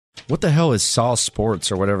What the hell is Saw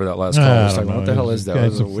Sports or whatever that last call was talking about? What the hell is that?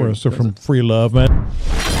 They're from Free Love, man.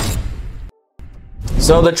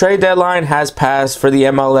 So the trade deadline has passed for the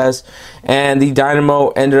MLS, and the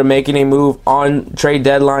Dynamo ended up making a move on trade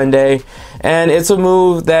deadline day. And it's a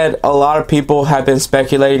move that a lot of people have been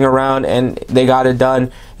speculating around, and they got it done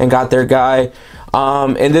and got their guy.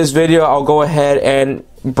 In this video, I'll go ahead and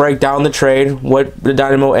break down the trade, what the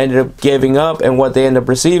Dynamo ended up giving up and what they ended up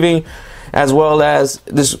receiving, as well as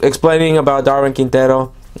this explaining about Darwin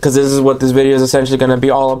Quintero, because this is what this video is essentially going to be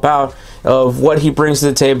all about, of what he brings to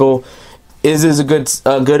the table. Is this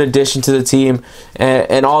a good addition to the team,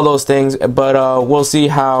 and all those things. But we'll see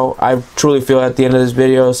how I truly feel at the end of this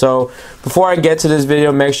video. So before I get to this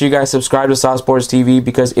video, make sure you guys subscribe to Saucy Sports TV,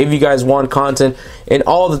 because if you guys want content in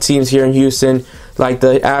all the teams here in Houston, like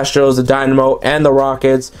the Astros, the Dynamo, and the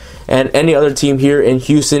Rockets, and any other team here in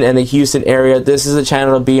Houston and the Houston area, this is the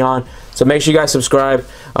channel to be on. So make sure you guys subscribe.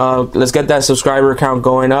 Let's get that subscriber count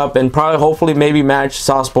going up, and probably hopefully maybe match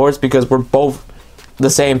Saucy Sports, because we're both the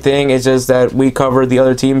same thing. It's just that we cover the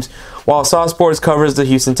other teams while Saucy Sports covers the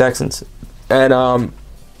Houston Texans. And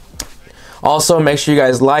also make sure you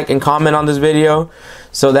guys like and comment on this video,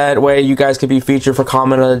 so that way you guys can be featured for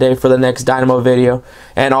comment of the day for the next Dynamo video.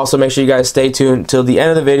 And also make sure you guys stay tuned till the end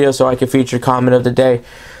of the video so I can feature comment of the day.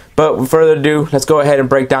 But without further ado, let's go ahead and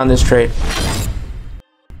break down this trade.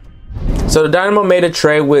 So the Dynamo made a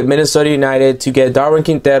trade with Minnesota United to get Darwin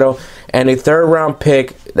Quintero and a third-round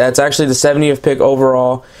pick, that's actually the 70th pick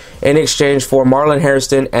overall, in exchange for Marlon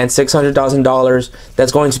Hairston and $600,000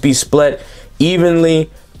 that's going to be split evenly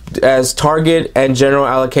as target and general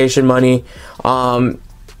allocation money. And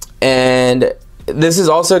this is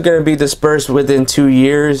also going to be dispersed within 2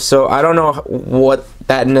 years, so I don't know what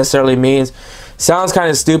that necessarily means. Sounds kind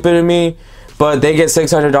of stupid to me, but they get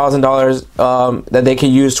 $600,000 that they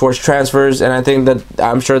can use towards transfers, and I think that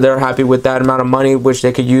I'm sure they're happy with that amount of money, which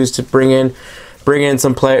they could use to bring in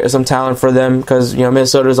some talent for them, because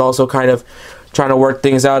Minnesota is also kind of trying to work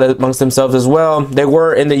things out amongst themselves as well. They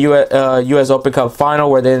were in the U.S. Open Cup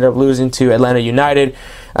final, where they ended up losing to Atlanta United,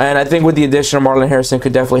 and I think with the addition of Marlon Hairston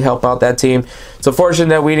could definitely help out that team. It's unfortunate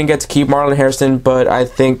that we didn't get to keep Marlon Hairston, but I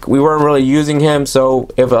think we weren't really using him,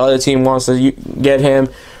 so if another team wants to get him,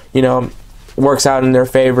 works out in their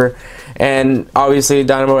favor. And obviously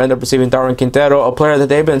Dynamo ended up receiving Darwin Quintero, a player that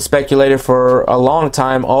they've been speculated for a long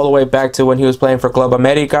time, all the way back to when he was playing for Club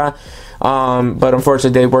America, but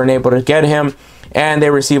unfortunately they weren't able to get him, and they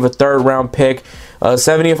receive a third-round pick,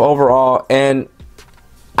 70th overall. And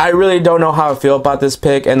I really don't know how I feel about this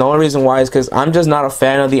pick, and the only reason why is because I'm just not a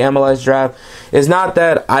fan of the MLS draft. It's not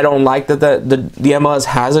that I don't like that the MLS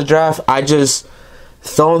has a draft. I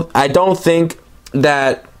don't think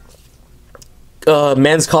that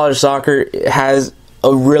men's college soccer has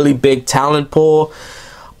a really big talent pool.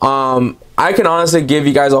 I can honestly give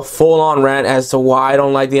you guys a full-on rant as to why I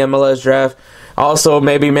don't like the MLS draft. Also,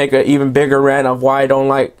 maybe make an even bigger rant of why I don't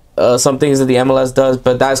like some things that the MLS does,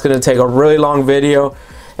 but that's going to take a really long video,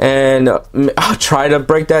 and I'll try to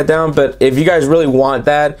break that down. But if you guys really want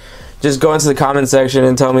that, just go into the comment section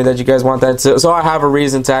and tell me that you guys want that too, so I have a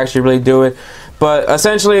reason to actually really do it. But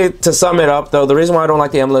essentially, to sum it up, though, the reason why I don't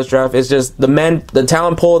like the MLS draft is just the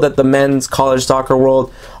talent pool that the men's college soccer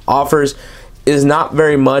world offers is not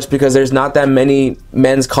very much, because there's not that many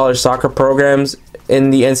men's college soccer programs in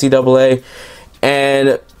the NCAA.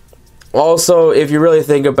 And also, if you really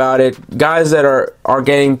think about it, guys that are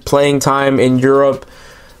getting playing time in Europe,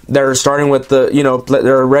 that are starting with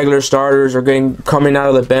their regular starters or coming out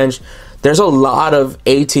of the bench, there's a lot of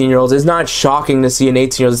 18-year-olds. It's not shocking to see an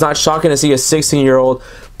 18-year-old. It's not shocking to see a 16-year-old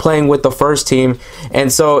playing with the first team.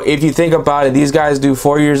 And so if you think about it, these guys do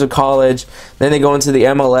 4 years of college, then they go into the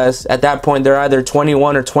MLS. At that point, they're either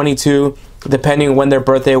 21 or 22, depending when their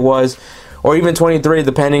birthday was, or even 23,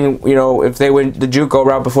 depending, if they went the JUCO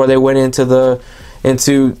route before they went into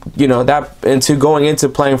going into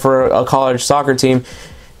playing for a college soccer team.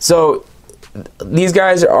 So these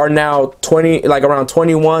guys are now around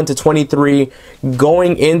 21 to 23,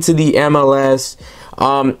 going into the MLS,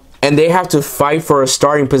 and they have to fight for a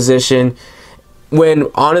starting position, when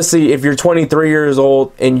honestly, if you're 23 years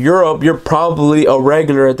old in Europe, you're probably a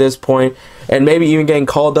regular at this point, and maybe even getting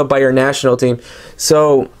called up by your national team.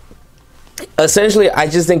 So essentially, I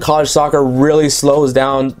just think college soccer really slows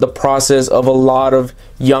down the process of a lot of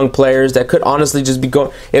young players that could honestly just be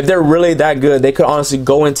going, if they're really that good, they could honestly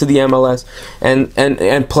go into the MLS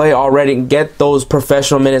and play already and get those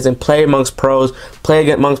professional minutes and play amongst pros, play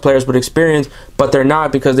amongst players with experience, but they're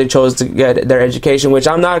not, because they chose to get their education, which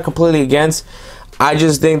I'm not completely against. I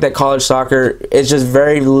just think that college soccer is just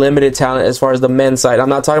very limited talent as far as the men's side. I'm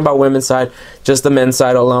not talking about women's side, just the men's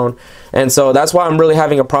side alone. And so that's why I'm really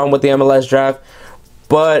having a problem with the MLS draft.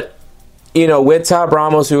 But, you know, with Tab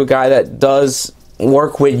Ramos, who's a guy that does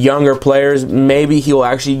work with younger players, maybe he'll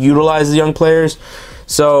actually utilize the young players.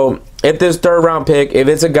 So if this third round pick, if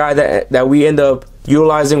it's a guy that we end up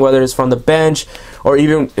utilizing, whether it's from the bench or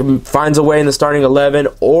even finds a way in the starting 11,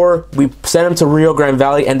 or we send him to Rio Grande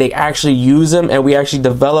Valley and they actually use him and we actually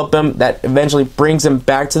develop him, that eventually brings him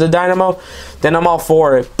back to the Dynamo, then I'm all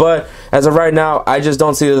for it. But as of right now, I just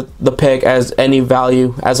don't see the pick as any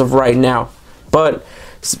value as of right now. But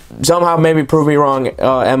somehow maybe prove me wrong,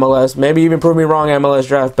 MLS. Maybe even prove me wrong, MLS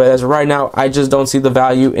draft. But as of right now, I just don't see the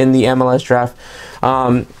value in the MLS draft.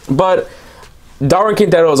 But Darwin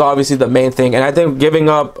Quintero is obviously the main thing. And I think giving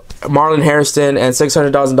up Marlon Hairston and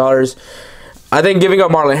 $600,000, I think giving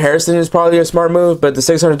up Marlon Hairston is probably a smart move. But the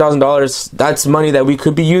 $600,000, that's money that we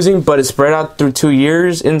could be using, but it's spread out through 2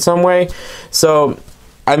 years in some way. So,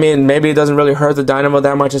 I mean, maybe it doesn't really hurt the Dynamo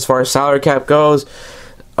that much as far as salary cap goes.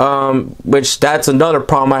 Which that's another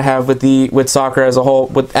problem I have with soccer as a whole,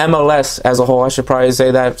 with MLS as a whole. I should probably say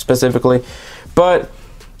that specifically. But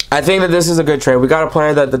I think that this is a good trade. We got a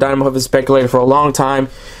player that the Dynamo have been speculating for a long time.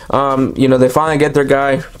 You know, they finally get their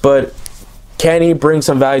guy, but can he bring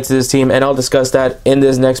some value to this team? And I'll discuss that in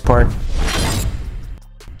this next part.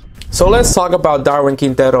 So let's talk about Darwin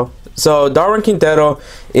Quintero. So Darwin Quintero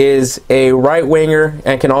is a right winger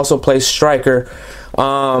and can also play striker.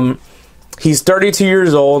 He's 32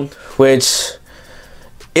 years old, which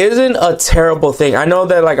isn't a terrible thing. I know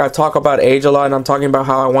that, like, I talk about age a lot, and I'm talking about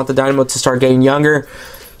how I want the Dynamo to start getting younger.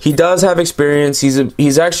 He does have experience.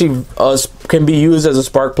 He's actually can be used as a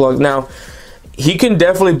spark plug. Now, he can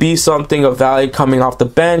definitely be something of value coming off the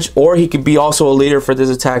bench, or he could be also a leader for this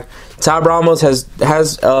attack. Tab Ramos has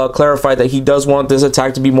clarified that he does want this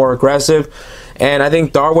attack to be more aggressive, and I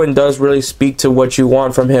think Darwin does really speak to what you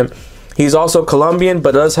want from him. He's also Colombian,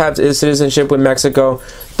 but does have his citizenship with Mexico,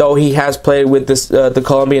 though he has played with the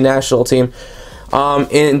Colombian national team.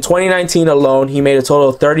 In 2019 alone, he made a total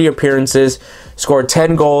of 30 appearances, scored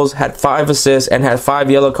 10 goals, had 5 assists, and had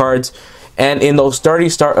 5 yellow cards. And in those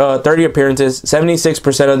 30 appearances,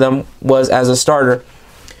 76% of them was as a starter.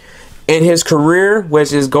 In his career,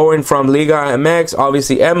 which is going from Liga MX,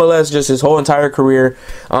 obviously MLS, just his whole entire career,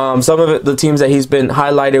 some of the teams that he's been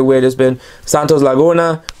highlighted with has been Santos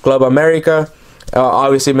Laguna, Club America,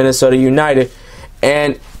 obviously Minnesota United.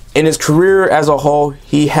 And in his career as a whole,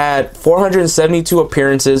 he had 472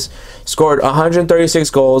 appearances, scored 136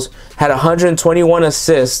 goals, had 121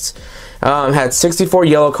 assists, had 64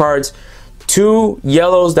 yellow cards, 2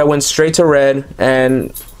 yellows that went straight to red,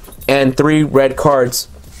 and 3 red cards.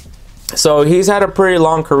 So he's had a pretty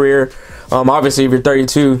long career. Obviously, if you're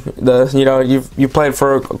 32, you've played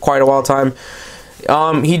for quite a while time.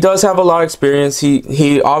 He does have a lot of experience.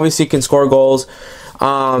 He obviously can score goals.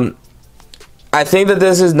 I think that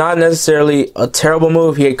this is not necessarily a terrible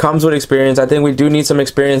move. He comes with experience. I think we do need some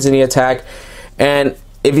experience in the attack. And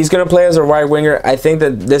if he's going to play as a right winger, I think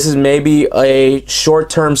that this is maybe a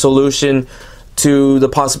short-term solution to the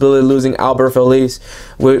possibility of losing Albert Feliz,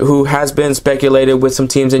 who has been speculated with some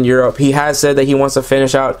teams in Europe. He has said that he wants to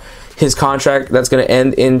finish out his contract that's going to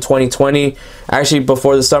end in 2020, actually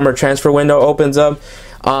before the summer transfer window opens up.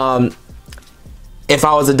 If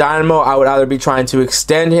I was a Dynamo, I would either be trying to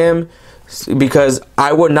extend him, because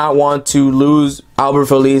I would not want to lose Albert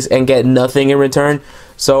Feliz and get nothing in return.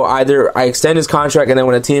 So either I extend his contract, and then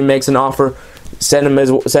when a team makes an offer, send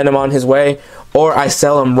him on his way, or I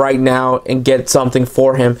sell him right now and get something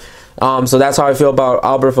for him. So that's how I feel about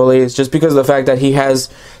Albert Feliz, just because of the fact that he has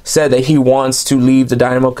said that he wants to leave the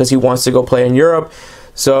Dynamo because he wants to go play in Europe.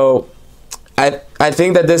 So I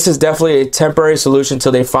think that this is definitely a temporary solution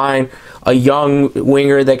until they find a young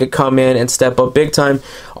winger that could come in and step up big time.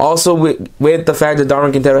 Also, with the fact that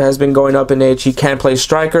Darwin Quintero has been going up in age, he can play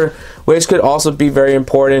striker, which could also be very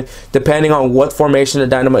important depending on what formation the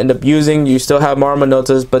Dynamo end up using. You still have Mauro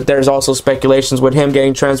Manotas, but there's also speculations with him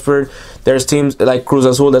getting transferred. There's teams like Cruz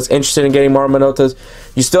Azul that's interested in getting Mauro Manotas.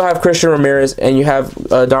 You still have Christian Ramirez, and you have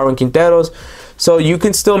Darwin Quinteros. So you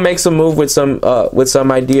can still make some move with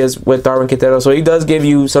some ideas with Darwin Quintero. So he does give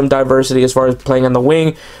you some diversity as far as playing on the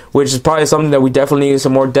wing, which is probably something that we definitely need,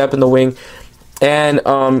 some more depth in the wing, and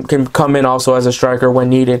can come in also as a striker when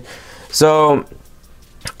needed. So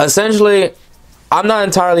essentially, I'm not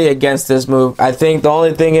entirely against this move. I think the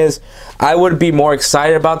only thing is I would be more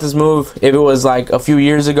excited about this move if it was like a few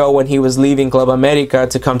years ago when he was leaving Club America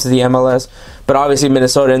to come to the MLS. But obviously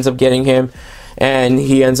Minnesota ends up getting him. And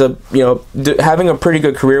he ends up, having a pretty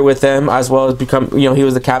good career with them, as well as he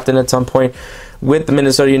was the captain at some point. with the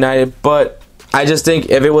Minnesota United. But I just think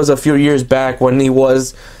if it was a few years back when he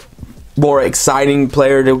was more exciting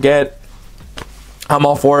player to get, I'm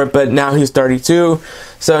all for it. But now he's 32,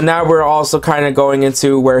 so now we're also kind of going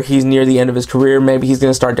into where he's near the end of his career. Maybe he's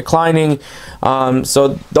going to start declining.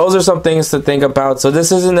 So those are some things to think about. So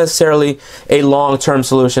this isn't necessarily a long-term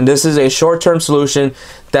solution. This is a short-term solution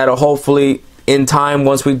that'll hopefully, in time,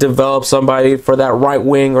 once we develop somebody for that right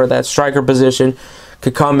wing or that striker position,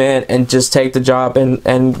 could come in and just take the job,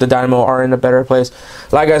 and the Dynamo are in a better place.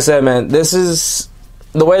 Like I said, man, this is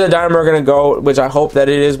the way the Dynamo are going to go, which I hope that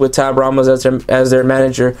it is with Tab Ramos as their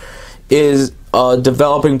manager, is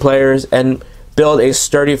developing players and build a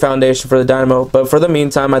sturdy foundation for the Dynamo. But for the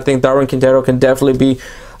meantime, I think Darwin Quintero can definitely be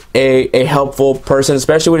a helpful person,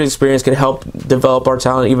 especially with experience, can help develop our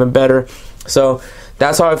talent even better. So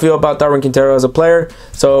that's how I feel about Darwin Quintero as a player.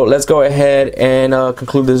 So let's go ahead and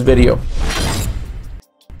conclude this video.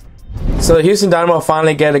 So the Houston Dynamo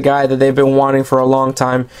finally get a guy that they've been wanting for a long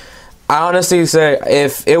time. I honestly say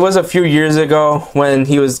if it was a few years ago when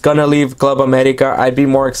he was going to leave Club America, I'd be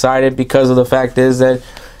more excited, because of the fact is that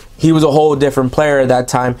he was a whole different player at that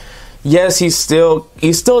time. Yes, he's still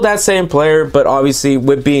that same player, but obviously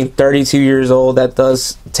with being 32 years old, that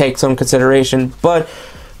does take some consideration. But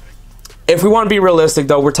if we want to be realistic,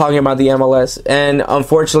 though, we're talking about the MLS, and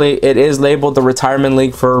unfortunately it is labeled the retirement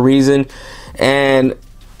league for a reason. And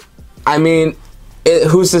I mean,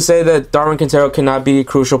 who's to say that Darwin Quintero cannot be a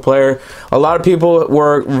crucial player? A lot of people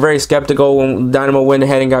were very skeptical when Dynamo went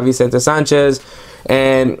ahead and got Vicente Sanchez,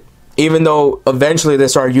 and even though eventually they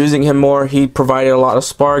started using him more, he provided a lot of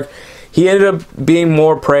spark. He ended up being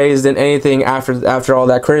more praised than anything after all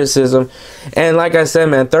that criticism. And like I said,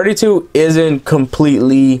 man, 32 isn't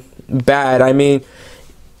completely bad. I mean,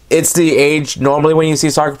 it's the age normally when you see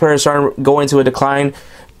soccer players starting to go into a decline,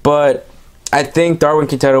 but I think Darwin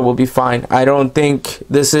Quintero will be fine. I don't think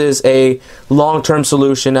this is a long-term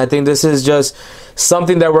solution. I think this is just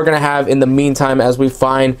something that we're going to have in the meantime as we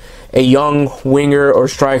find a young winger or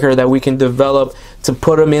striker that we can develop to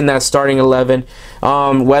put him in that starting 11.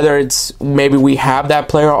 Whether it's maybe we have that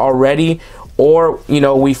player already, or, you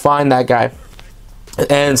know, we find that guy.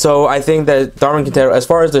 And so I think that Darwin Quintero, as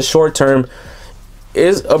far as the short term,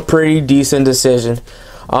 is a pretty decent decision.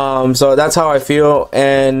 So that's how I feel,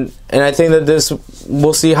 and I think that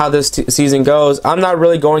we'll see how this season goes. I'm not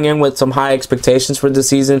really going in with some high expectations for the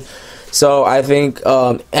season, so I think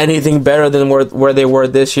anything better than where they were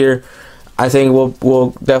this year, I think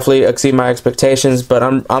will definitely exceed my expectations. But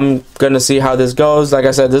I'm gonna see how this goes. Like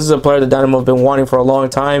I said, this is a player the Dynamo have been wanting for a long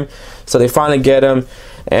time, so they finally get him,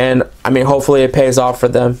 and I mean, hopefully it pays off for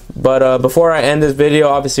them. But before I end this video,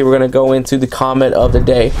 obviously we're gonna go into the comment of the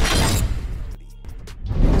day.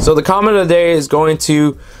 So the comment of the day is going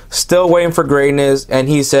to Still Waiting for Greatness, and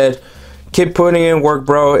he said, "Keep putting in work,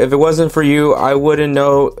 bro. If it wasn't for you, I wouldn't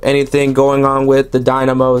know anything going on with the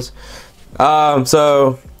Dynamos."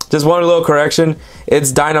 So just one little correction: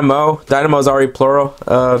 it's Dynamo. Dynamo is already plural.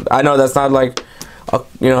 I know that's not like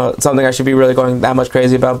something I should be really going that much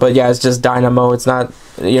crazy about, but yeah, it's just Dynamo. It's not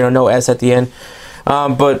no S at the end.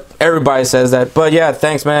 But everybody says that. But yeah,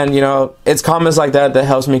 thanks, man. It's comments like that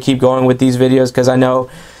helps me keep going with these videos, because I know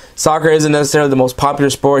soccer isn't necessarily the most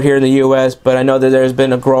popular sport here in the U.S., but I know that there's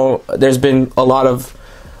been a lot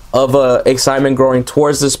of excitement growing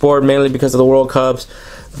towards the sport, mainly because of the World Cups.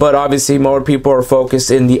 But obviously more people are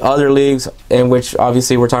focused in the other leagues, in which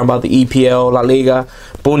obviously we're talking about the EPL, La Liga,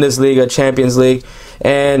 Bundesliga, Champions League.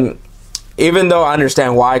 And even though I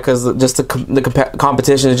understand why, because just the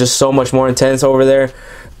competition is just so much more intense over there.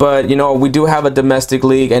 But, we do have a domestic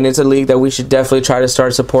league, and it's a league that we should definitely try to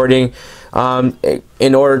start supporting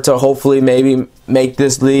in order to hopefully maybe make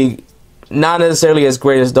this league not necessarily as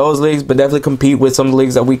great as those leagues, but definitely compete with some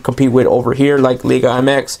leagues that we compete with over here, like Liga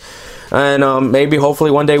MX. And maybe hopefully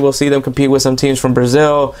one day we'll see them compete with some teams from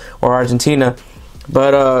Brazil or Argentina.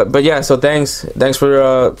 But yeah, so thanks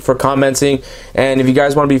for commenting. And if you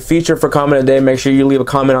guys want to be featured for comment of the day, make sure you leave a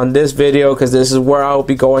comment on this video, because this is where I'll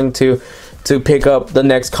be going to pick up the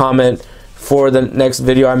next comment for the next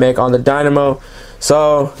video I make on the Dynamo.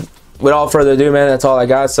 So without further ado, man, that's all I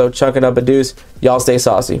got. So chunk it up a deuce. Y'all stay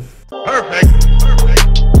saucy. Perfect.